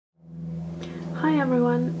Hi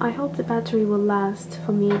everyone, I hope the battery will last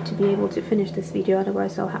for me to be able to finish this video,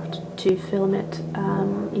 otherwise I'll have to film it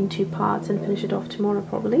in two parts and finish it off tomorrow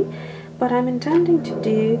probably. But I'm intending to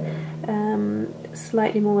do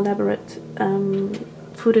slightly more elaborate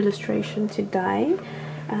food illustration today,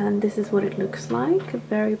 and this is what it looks like. A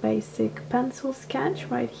very basic pencil sketch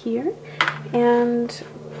right here, and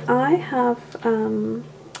I have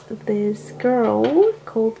this girl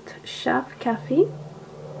called Chef Cafe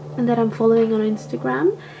and that I'm following on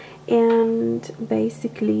Instagram, and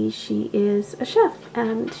basically she is a chef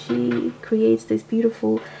and she creates these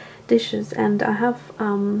beautiful dishes, and I have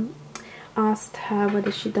asked her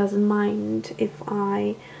whether she doesn't mind if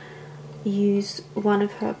I use one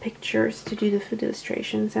of her pictures to do the food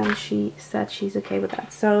illustrations, and she said she's okay with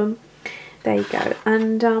that. So there you go.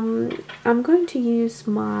 And I'm going to use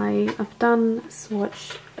I've done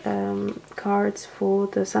swatch cards for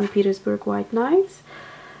the St. Petersburg White Knights,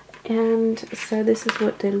 and so this is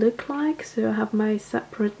what they look like. So I have my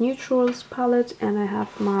separate neutrals palette and I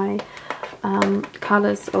have my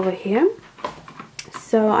colors over here.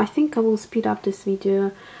 So I think I will speed up this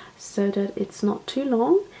video so that it's not too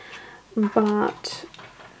long, but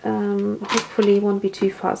hopefully it won't be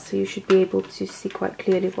too fast, so you should be able to see quite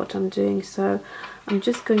clearly what I'm doing. So I'm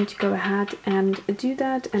just going to go ahead and do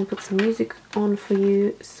that and put some music on for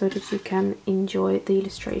you so that you can enjoy the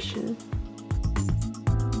illustration.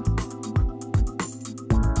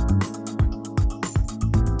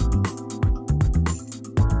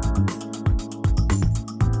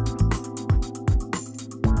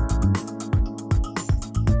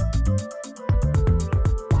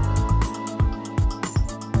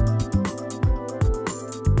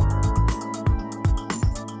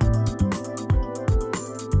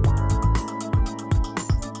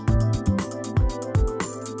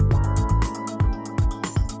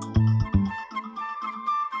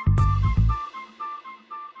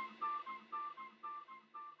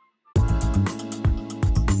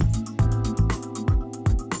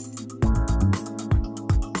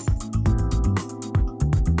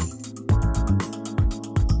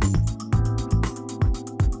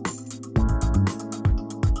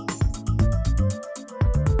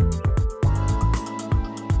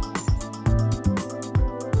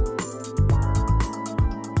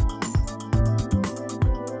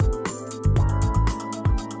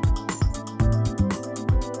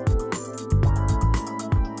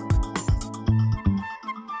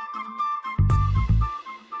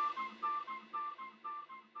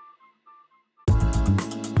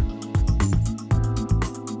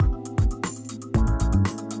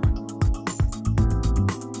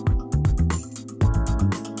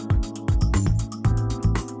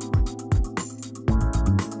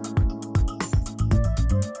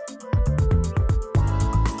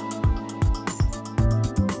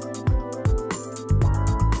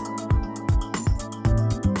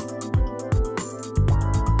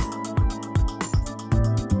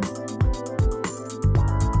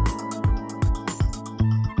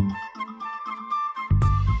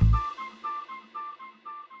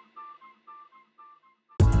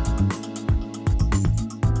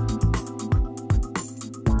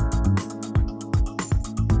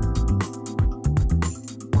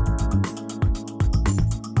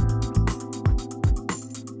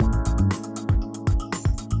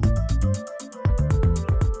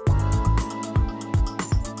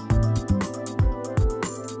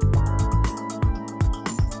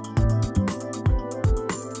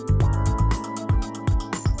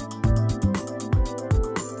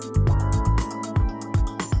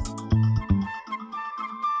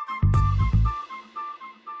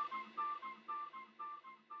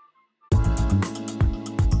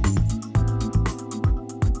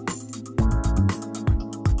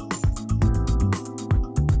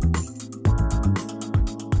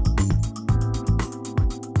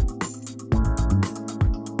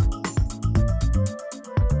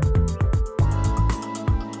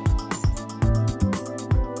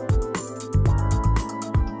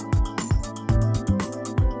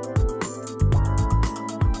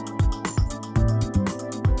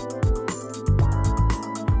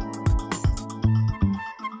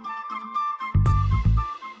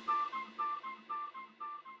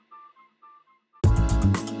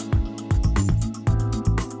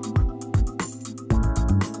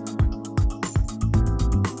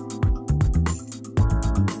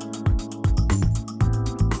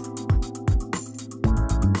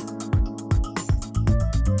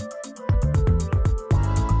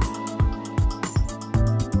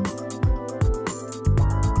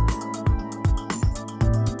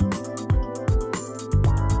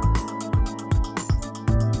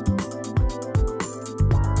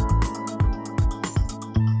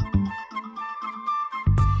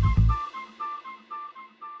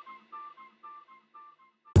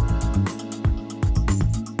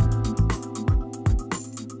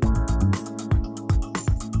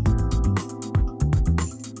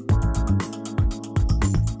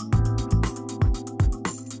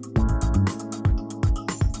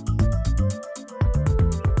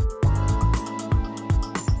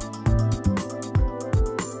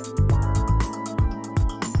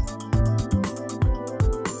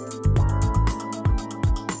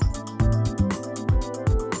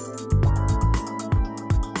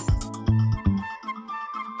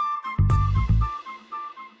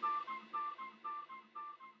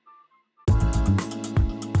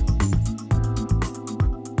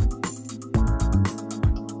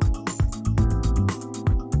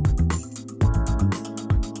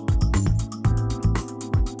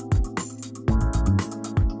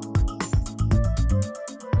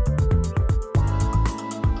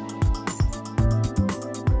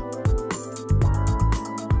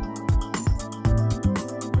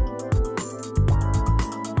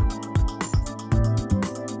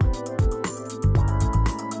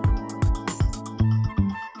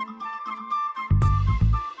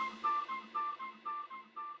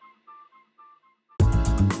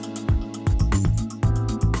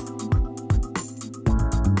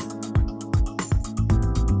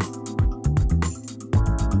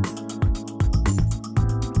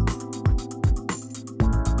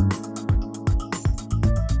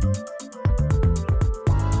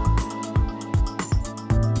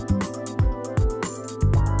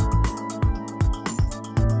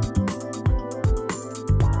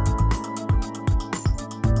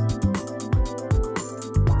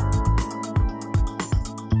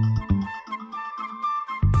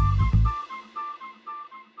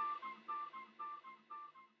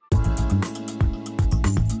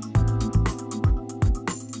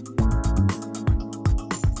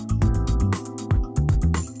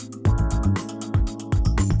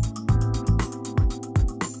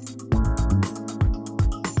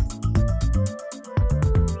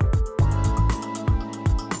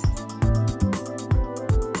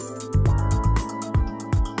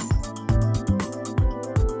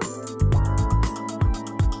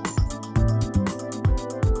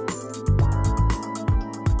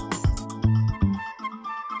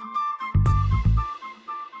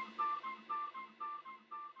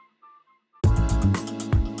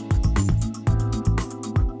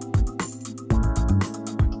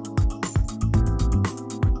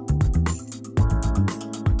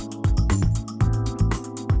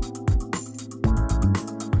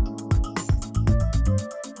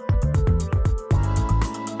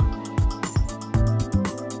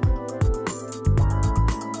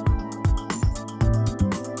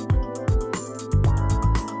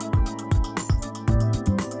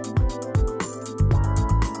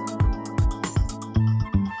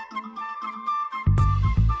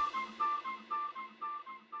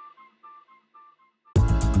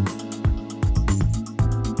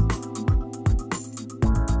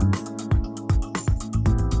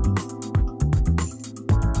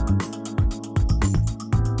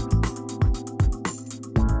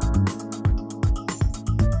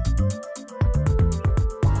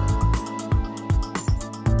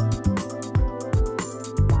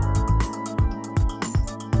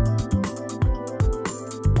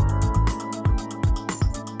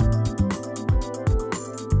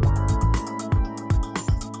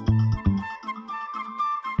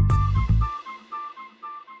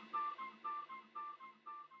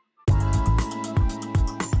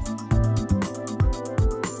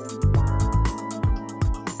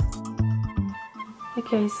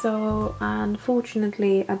 Okay, so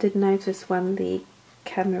unfortunately I did notice when the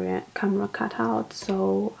camera cut out,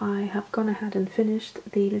 so I have gone ahead and finished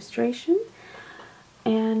the illustration,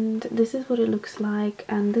 and this is what it looks like.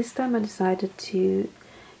 And this time I decided to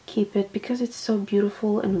keep it because it's so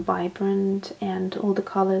beautiful and vibrant, and all the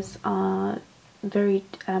colors are very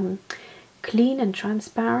clean and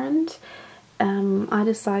transparent. I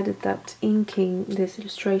decided that inking this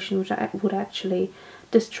illustration would actually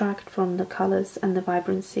distract from the colors and the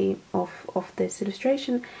vibrancy of this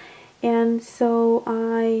illustration, and so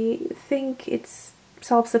I think it's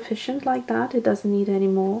self-sufficient like that. It doesn't need any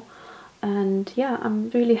more, and yeah, I'm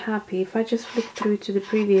really happy. If I just flick through to the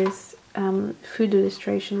previous food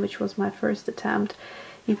illustration, which was my first attempt,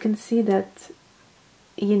 you can see that,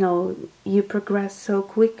 you know, you progress so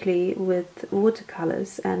quickly with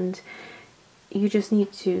watercolors, and you just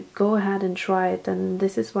need to go ahead and try it. And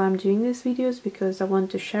this is why I'm doing these videos, because I want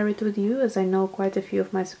to share it with you, as I know quite a few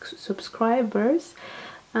of my subscribers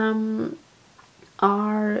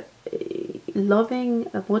are loving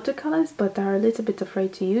watercolors but are a little bit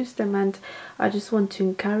afraid to use them, and I just want to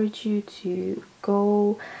encourage you to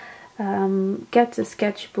go get a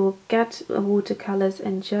sketchbook, get watercolors,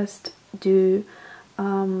 and just do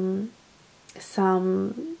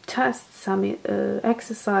some tests, some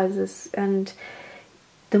exercises, and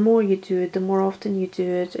the more you do it, the more often you do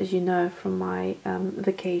it, as you know from my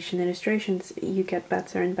vacation illustrations, you get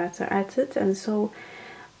better and better at it, and so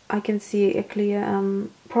I can see a clear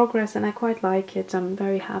progress, and I quite like it. I'm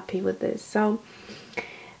very happy with this. So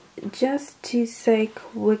just to say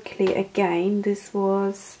quickly again, this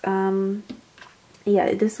was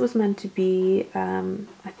this was meant to be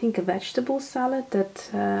I think a vegetable salad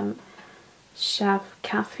that Chef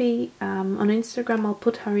Kathy on Instagram. I'll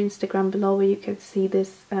put her Instagram below where you can see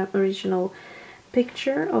this original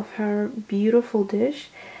picture of her beautiful dish.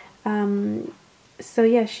 So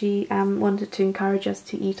yeah, she wanted to encourage us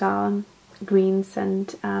to eat our greens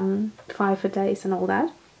and fiber days and all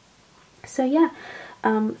that. So yeah,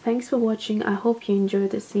 thanks for watching. I hope you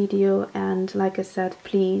enjoyed this video, and like I said,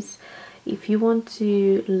 please, if you want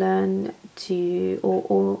to learn to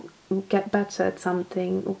or get better at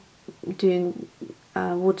something, doing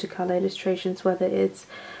watercolor illustrations, whether it's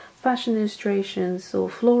fashion illustrations or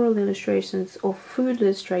floral illustrations or food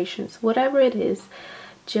illustrations, whatever it is,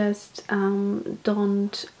 just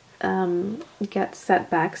don't get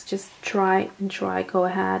setbacks. Just try and try, go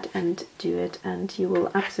ahead and do it, and you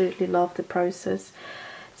will absolutely love the process.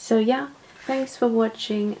 So yeah, thanks for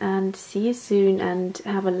watching, and see you soon, and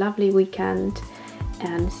have a lovely weekend,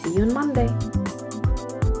 and see you on Monday.